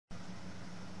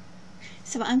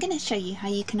So I'm going to show you how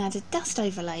you can add a dust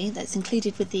overlay that's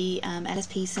included with the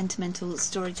LSP Sentimental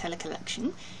Storyteller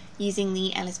collection using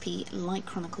the LSP Light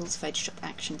Chronicles Photoshop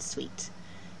Action Suite.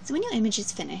 So when your image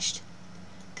is finished,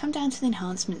 come down to the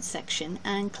Enhancements section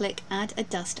and click Add a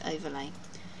Dust Overlay.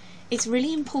 It's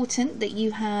really important that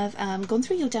you have gone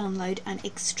through your download and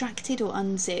extracted or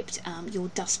unzipped your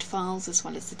dust files, as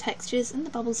well as the textures and the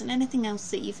bubbles and anything else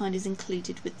that you find is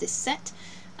included with this set.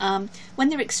 When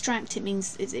they're extract, it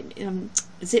means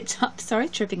zipped up, sorry,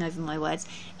 tripping over my words.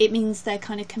 It means they're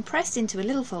kind of compressed into a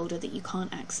little folder that you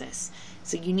can't access.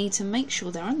 So you need to make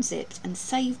sure they're unzipped and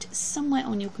saved somewhere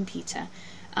on your computer.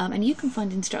 And you can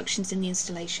find instructions in the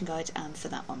installation guide for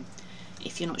that one,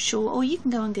 if you're not sure, or you can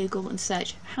go on Google and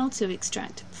search how to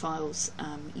extract files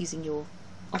using your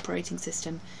operating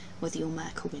system, whether you're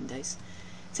Mac or Windows.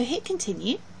 So hit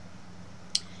continue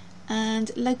and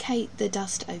locate the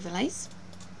dust overlays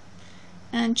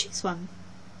and choose one.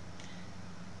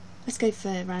 Let's go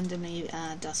for randomly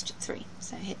dust 3.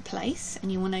 So hit place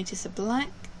and you will notice a black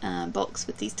box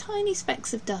with these tiny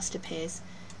specks of dust appears.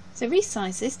 So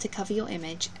resize this to cover your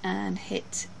image and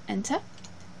hit enter.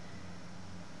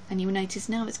 And you will notice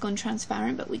now it's gone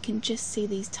transparent, but we can just see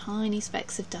these tiny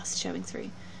specks of dust showing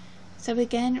through. So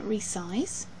again,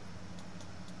 resize.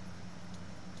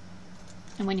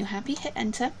 And when you're happy, hit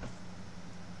enter.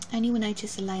 And you will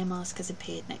notice a layer mask has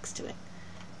appeared next to it.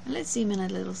 And let's zoom in a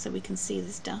little so we can see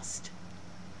this dust.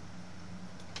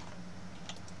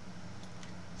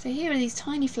 So here are these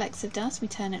tiny flecks of dust. We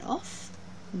turn it off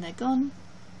and they're gone.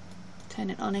 Turn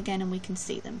it on again and we can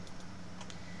see them.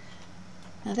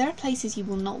 Now there are places you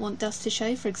will not want dust to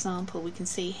show. For example, we can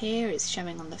see here it's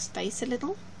showing on the space a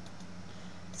little.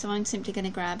 So I'm simply going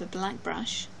to grab a black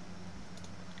brush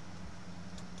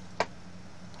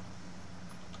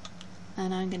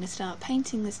and I'm going to start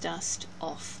painting this dust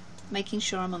off, making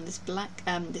sure I'm on this black,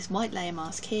 this white layer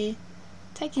mask here,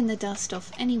 taking the dust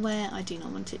off anywhere I do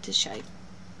not want it to show.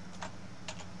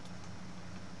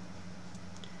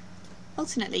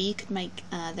 Alternately, you could make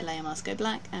the layer mask go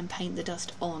black and paint the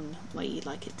dust on where you'd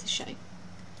like it to show.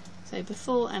 So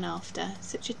before and after,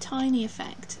 such a tiny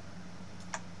effect.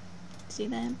 See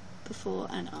there? Before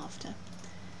and after.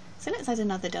 So let's add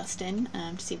another dust in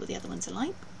to see what the other ones are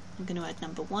like. I'm going to add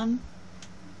number 1.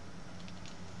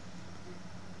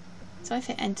 So I've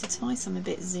hit enter twice, I'm a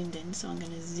bit zoomed in, so I'm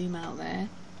going to zoom out there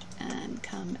and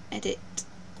come edit,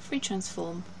 free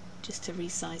transform, just to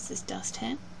resize this dust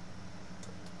here.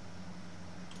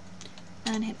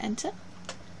 And hit enter.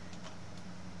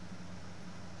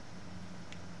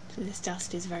 So this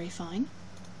dust is very fine.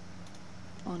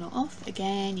 On or off,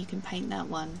 again you can paint that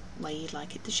one where you'd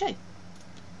like it to show.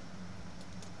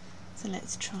 So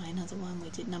let's try another one. We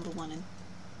did number 1 and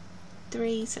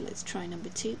 3, so let's try number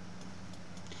 2.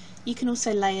 You can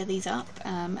also layer these up,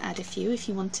 add a few if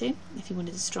you want to, if you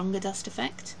wanted a stronger dust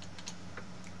effect.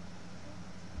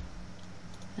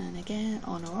 And again,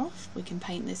 on or off, we can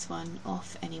paint this one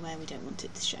off anywhere we don't want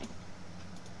it to show.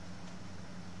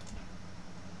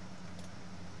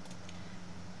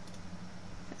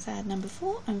 Let's add number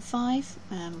 4 and 5,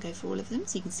 go for all of them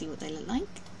so you can see what they look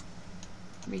like.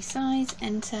 Resize,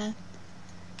 enter, I'm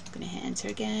going to hit enter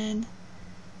again,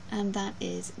 and that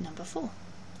is number 4.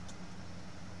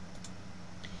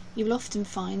 You will often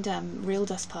find real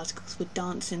dust particles would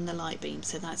dance in the light beam,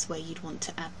 so that's where you'd want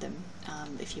to add them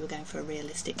if you were going for a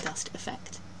realistic dust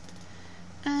effect.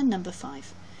 And number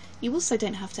 5. You also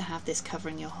don't have to have this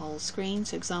covering your whole screen.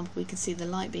 So for example, we can see the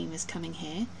light beam is coming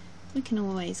here. We can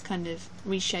always kind of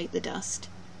reshape the dust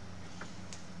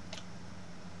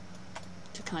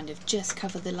to kind of just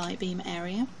cover the light beam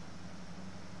area.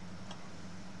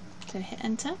 So hit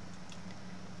enter.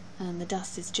 And the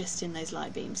dust is just in those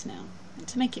light beams now. And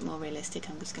to make it more realistic,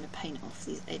 I'm just going to paint off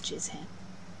these edges here.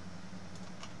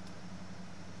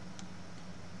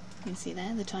 You can see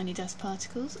there the tiny dust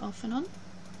particles off and on.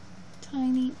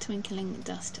 Tiny twinkling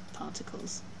dust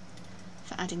particles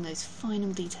for adding those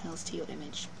final details to your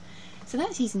image. So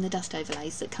that's using the dust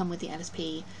overlays that come with the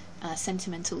LSP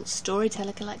Sentimental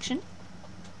Storyteller collection,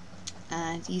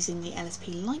 and using the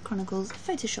LSP Light Chronicles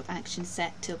Photoshop Action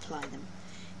set to apply them.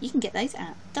 You can get those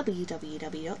at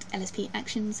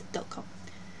www.lspactions.com.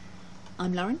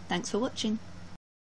 I'm Lauren, thanks for watching.